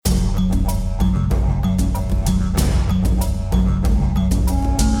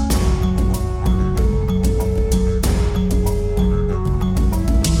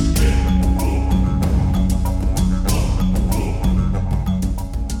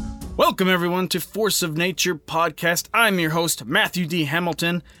Welcome, everyone, to Force of Nature Podcast. I'm your host, Matthew D.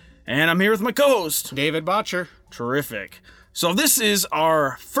 Hamilton, and I'm here with my co-host, David Botcher. Terrific. So this is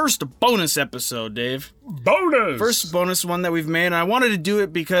our first bonus episode, Dave. Bonus! First bonus one that we've made, and I wanted to do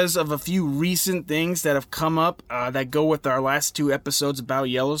it because of a few recent things that have come up that go with our last two episodes about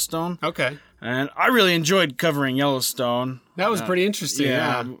Yellowstone. Okay. And I really enjoyed covering Yellowstone. That was pretty interesting,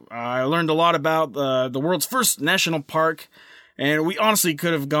 yeah. I learned a lot about the world's first national park. And we honestly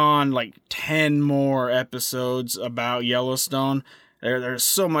could have gone like 10 more episodes about Yellowstone. There's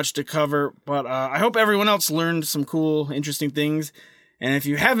so much to cover, but I hope everyone else learned some cool, interesting things. And if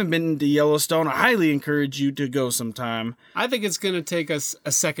you haven't been to Yellowstone, I highly encourage you to go sometime. I think it's going to take us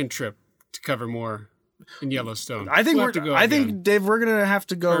a second trip to cover more in Yellowstone. I think Dave, we're going to have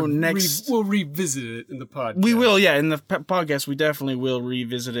to go next. We'll revisit it in the podcast. We will, yeah. In the podcast, we definitely will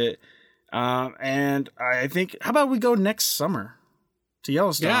revisit it. And I think, how about we go next summer to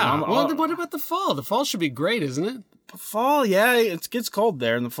Yellowstone? Yeah. What about the fall? The fall should be great, isn't it? Fall, yeah. It gets cold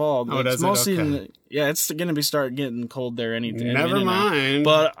there in the fall. Oh, does it? Okay. It's going to start getting cold there any day. Never mind.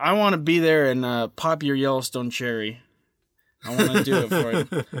 But I want to be there and pop your Yellowstone cherry. I want to do it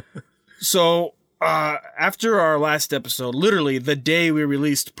for you. So, after our last episode, literally the day we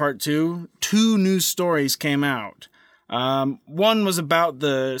released part 2, 2 new stories came out. One was about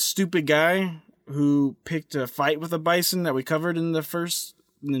the stupid guy who picked a fight with a bison that we covered in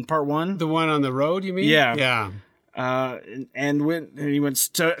part 1. The one on the road, you mean? Yeah. Yeah. He went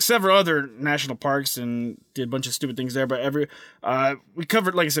to several other national parks and did a bunch of stupid things there. But we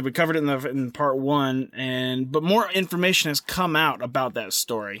covered it in part 1, but more information has come out about that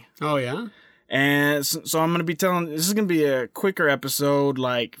story. Oh yeah. And so I'm going to be this is going to be a quicker episode,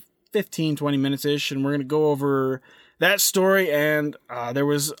 like 15, 20 minutes ish, and we're going to go over that story, and there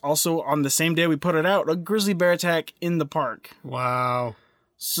was also, on the same day we put it out, a grizzly bear attack in the park. Wow.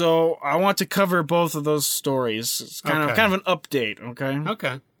 So I want to cover both of those stories. It's kind of an update, okay?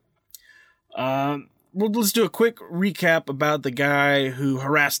 Okay. Let's do a quick recap about the guy who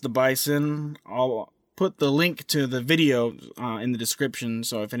harassed the bison. I'll put the link to the video in the description,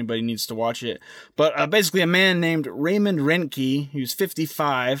 so if anybody needs to watch it. But basically a man named Raymond Renke, who's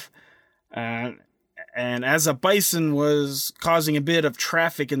 55, and as a bison was causing a bit of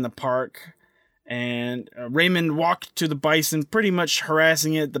traffic in the park, and Raymond walked to the bison, pretty much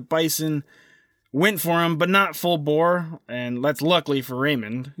harassing it. The bison went for him, but not full bore, and that's luckily for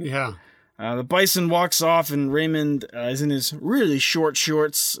Raymond. Yeah. The bison walks off, and Raymond is in his really short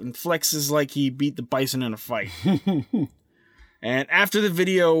shorts and flexes like he beat the bison in a fight. And after the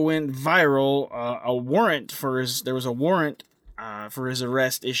video went viral, there was a warrant for his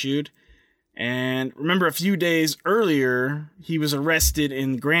arrest issued. And remember, a few days earlier, he was arrested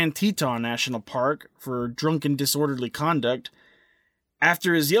in Grand Teton National Park for drunken disorderly conduct.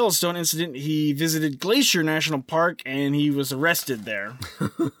 After his Yellowstone incident, he visited Glacier National Park, and he was arrested there.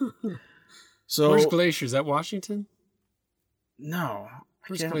 So, where's Glacier? Is that Washington? No,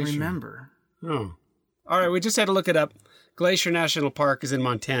 Where's I can't Glacier? remember. Oh. All right, we just had to look it up. Glacier National Park is in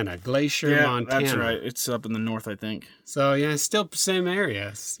Montana. Glacier, Montana. That's right. It's up in the north, I think. So, yeah, it's still same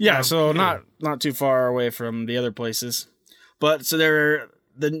area. Yeah, not too far away from the other places. But so there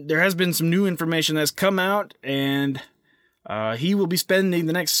has been some new information that's come out, and he will be spending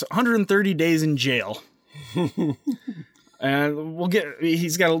the next 130 days in jail. And we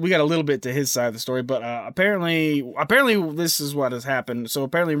got a little bit to his side of the story, but apparently this is what has happened. So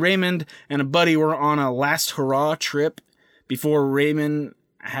apparently Raymond and a buddy were on a last hurrah trip before Raymond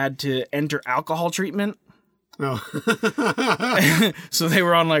had to enter alcohol treatment. Oh. So they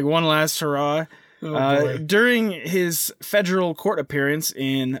were on like one last hurrah. Oh, during his federal court appearance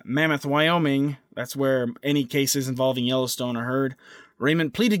in Mammoth, Wyoming, that's where any cases involving Yellowstone are heard,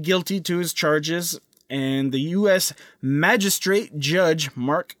 Raymond pleaded guilty to his charges, and the U.S. Magistrate Judge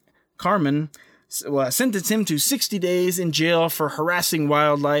Mark Carman sentenced him to 60 days in jail for harassing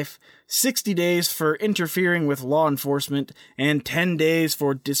wildlife, 60 days for interfering with law enforcement, and 10 days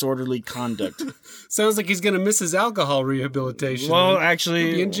for disorderly conduct. Sounds like he's going to miss his alcohol rehabilitation. Well, actually,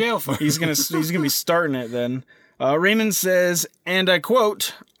 he'll be in jail for it. He's gonna be starting it then. Raymond says, and I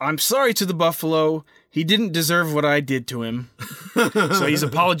quote, "I'm sorry to the buffalo. He didn't deserve what I did to him." So he's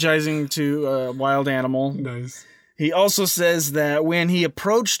apologizing to a wild animal. Nice. He also says that when he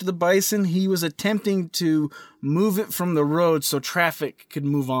approached the bison, he was attempting to move it from the road so traffic could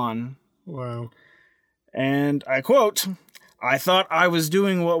move on. Wow. And I quote, "I thought I was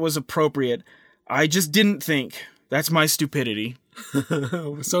doing what was appropriate. I just didn't think. That's my stupidity."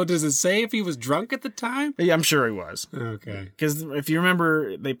 So does it say if he was drunk at the time? Yeah, I'm sure he was. Okay. Because if you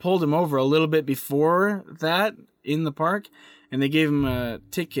remember, they pulled him over a little bit before that in the park, and they gave him a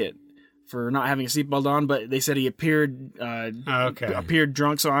ticket. for not having a seatbelt on, but they said he appeared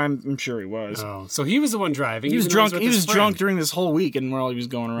drunk, so I'm sure he was. Oh, so he was the one driving. He was drunk. He was drunk during this whole week, and while he was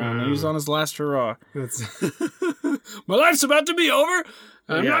going around, he was on his last hurrah. My life's about to be over.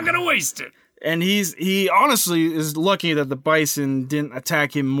 I'm not gonna waste it. And he honestly is lucky that the Bison didn't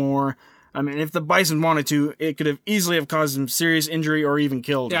attack him more. I mean, if the Bison wanted to, it could have easily have caused him serious injury or even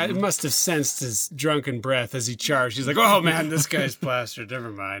killed him. Yeah, it must have sensed his drunken breath as he charged. He's like, oh man, this guy's plastered. Never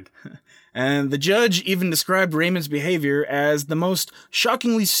mind. And the judge even described Raymond's behavior as the most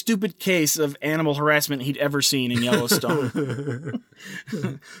shockingly stupid case of animal harassment he'd ever seen in Yellowstone.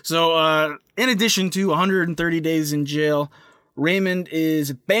 So, in addition to 130 days in jail, Raymond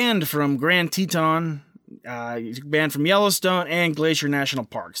is banned from Grand Teton, he's banned from Yellowstone and Glacier National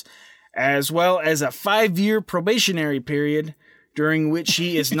Parks, as well as a 5-year probationary period during which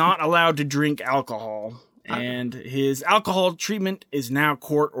he is not allowed to drink alcohol. And his alcohol treatment is now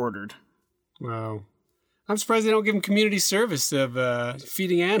court-ordered. Wow. I'm surprised they don't give him community service of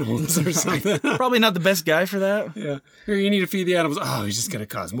feeding animals or something. Probably not the best guy for that. Yeah. Here, you need to feed the animals. Oh, he's just going to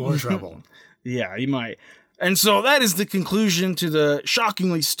cause more trouble. Yeah, he might. And so that is the conclusion to the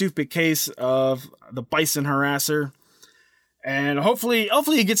shockingly stupid case of the Bison Harasser. And hopefully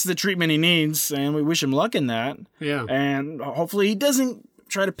he gets the treatment he needs, and we wish him luck in that. Yeah. And hopefully he doesn't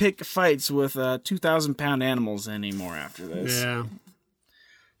try to pick fights with 2,000-pound animals anymore after this. Yeah.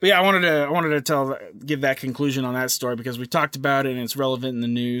 But yeah, I wanted to give that conclusion on that story because we talked about it and it's relevant in the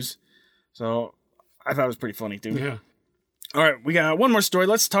news. So I thought it was pretty funny too. Yeah. All right, we got one more story.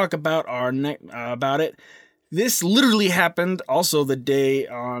 Let's talk about about it. This literally happened also the day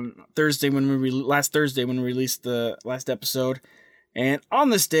on Thursday last Thursday when we released the last episode. And on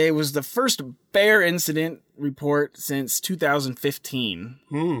this day was the first bear incident report since 2015.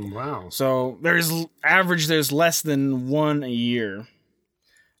 Wow. So there's less than one a year.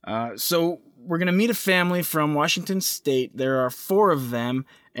 So we're going to meet a family from Washington State. There are 4 of them,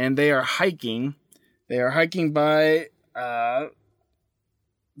 and they are hiking. They are hiking by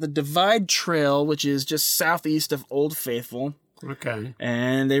the Divide Trail, which is just southeast of Old Faithful. Okay.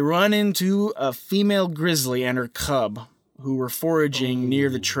 And they run into a female grizzly and her cub, who were foraging near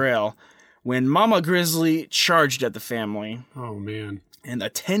the trail, when Mama Grizzly charged at the family. Oh, man. And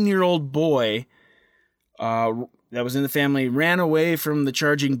a 10-year-old boy that was in the family ran away from the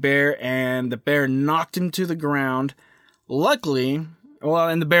charging bear, and the bear knocked him to the ground. Luckily... Well,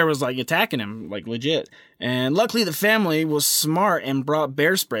 and the bear was, attacking him, legit. And luckily the family was smart and brought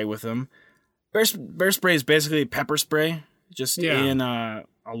bear spray with them. Bear spray is basically pepper spray, just in a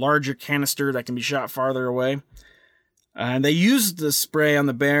larger canister that can be shot farther away. And they used the spray on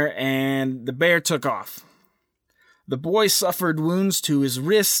the bear, and the bear took off. The boy suffered wounds to his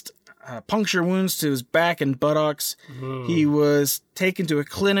wrist, puncture wounds to his back and buttocks. Whoa. He was taken to a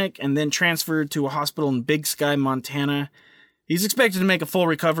clinic and then transferred to a hospital in Big Sky, Montana. He's expected to make a full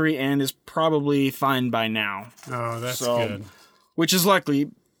recovery and is probably fine by now. Oh, that's good. Which is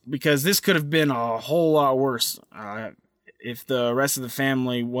lucky, because this could have been a whole lot worse if the rest of the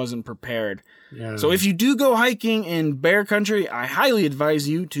family wasn't prepared. Yeah. So if you do go hiking in bear country, I highly advise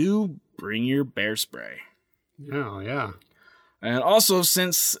you to bring your bear spray. Oh, yeah. And also,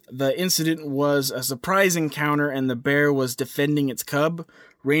 since the incident was a surprise encounter and the bear was defending its cub,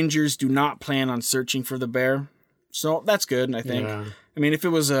 rangers do not plan on searching for the bear. So that's good, I think. Yeah. I mean, if it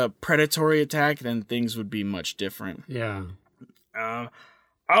was a predatory attack, then things would be much different. Yeah. I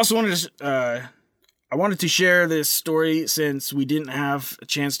also wanted to share this story since we didn't have a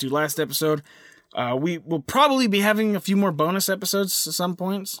chance to last episode. We will probably be having a few more bonus episodes at some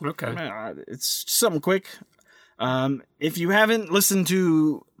points. Okay. It's something quick. If you haven't listened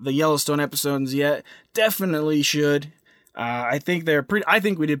to the Yellowstone episodes yet, definitely should. I think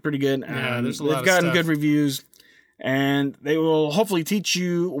we did pretty good. Yeah, there's a lot of They've gotten good reviews. And they will hopefully teach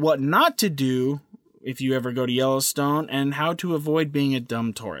you what not to do if you ever go to Yellowstone and how to avoid being a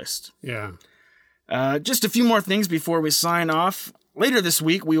dumb tourist. Yeah. Just a few more things before we sign off. Later this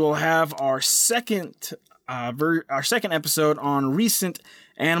week, we will have our second episode on recent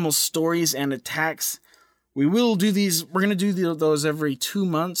animal stories and attacks. We will do these. We're going to do those every 2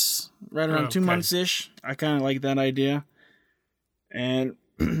 months, right around 2 months-ish. I kind of like that idea. And...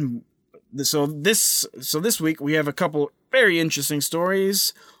 So this week we have a couple very interesting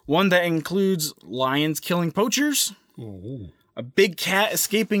stories. One that includes lions killing poachers, a big cat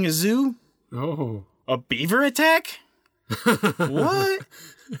escaping a zoo, a beaver attack, what,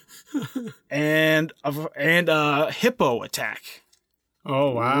 and a hippo attack.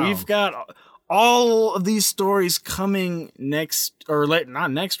 Oh wow! We've got all of these stories coming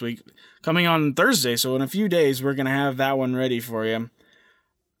not next week, coming on Thursday. So in a few days we're gonna have that one ready for you.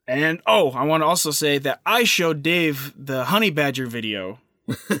 And, I want to also say that I showed Dave the honey badger video.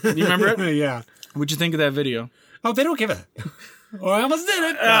 You remember it? Yeah. What'd you think of that video? Oh, they don't give a... Oh, I almost did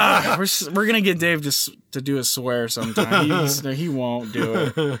it. We're going to get Dave to do a swear sometime. He won't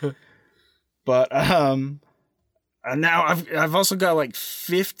do it. But now I've also got like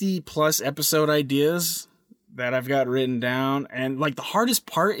 50 plus episode ideas that I've got written down. And like the hardest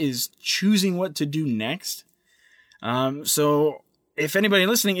part is choosing what to do next. So if anybody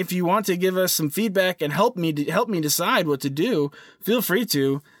listening, if you want to give us some feedback and help me decide what to do, feel free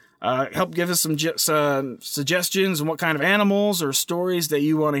to. Help give us some suggestions on what kind of animals or stories that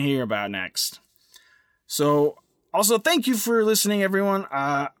you want to hear about next. So, also, thank you for listening, everyone.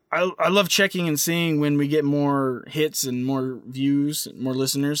 I love checking and seeing when we get more hits and more views, and more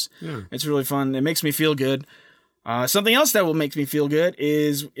listeners. Yeah. It's really fun. It makes me feel good. Something else that will make me feel good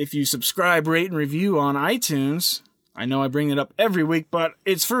is if you subscribe, rate, and review on iTunes. I know I bring it up every week, but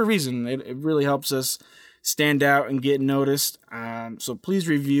it's for a reason. It really helps us stand out and get noticed. So please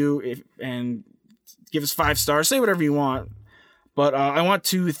review and give us 5 stars. Say whatever you want. But I want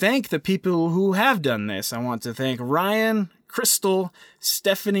to thank the people who have done this. I want to thank Ryan, Crystal,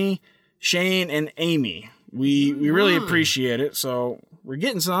 Stephanie, Shane, and Amy. We really appreciate it. So we're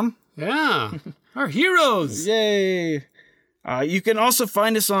getting some. Yeah. Our heroes. Yay. You can also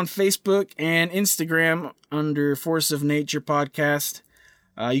find us on Facebook and Instagram under Force of Nature Podcast.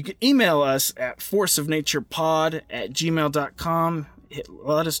 You can email us at forceofnaturepod@gmail.com.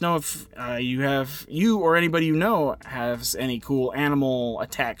 Let us know if you or anybody you know has any cool animal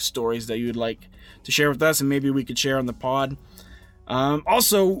attack stories that you would like to share with us, and maybe we could share on the pod.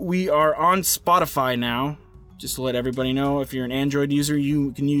 Also, we are on Spotify now. Just to let everybody know, if you're an Android user,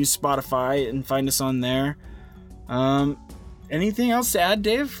 you can use Spotify and find us on there. Anything else to add,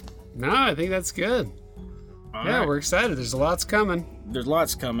 Dave? No, I think that's good. All right. We're excited. There's lots coming.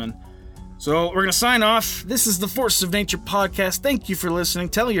 So we're going to sign off. This is the Force of Nature Podcast. Thank you for listening.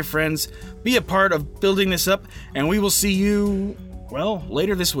 Tell your friends. Be a part of building this up. And we will see you,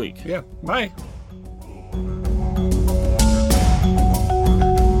 later this week. Yeah. Bye.